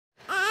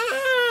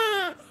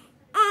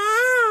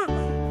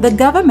The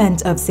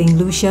Government of St.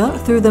 Lucia,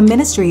 through the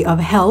Ministry of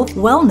Health,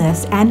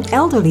 Wellness, and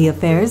Elderly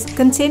Affairs,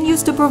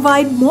 continues to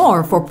provide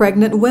more for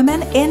pregnant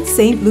women in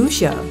St.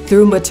 Lucia.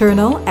 Through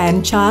maternal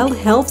and child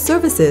health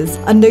services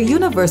under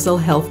universal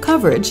health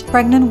coverage,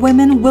 pregnant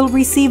women will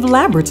receive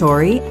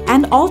laboratory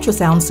and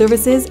ultrasound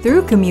services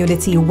through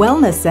community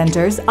wellness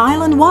centers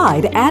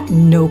island-wide at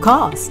no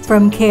cost.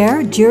 From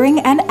care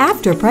during and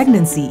after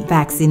pregnancy,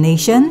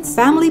 vaccinations,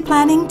 family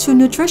planning to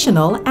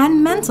nutritional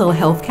and mental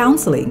health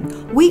counseling,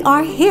 we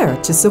are here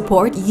to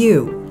support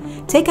you.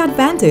 Take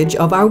advantage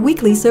of our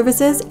weekly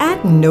services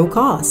at no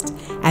cost.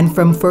 And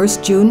from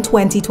 1st June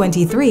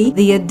 2023,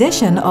 the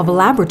addition of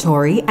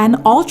laboratory and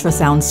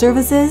ultrasound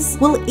services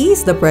will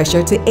ease the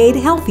pressure to aid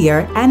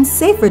healthier and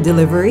safer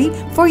delivery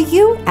for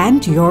you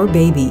and your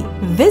baby.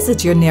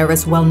 Visit your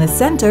nearest wellness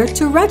center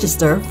to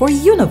register for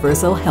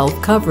universal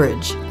health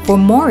coverage. For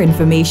more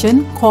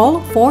information,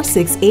 call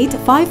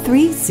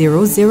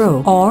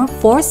 468-5300 or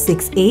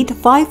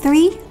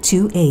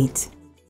 468-5328.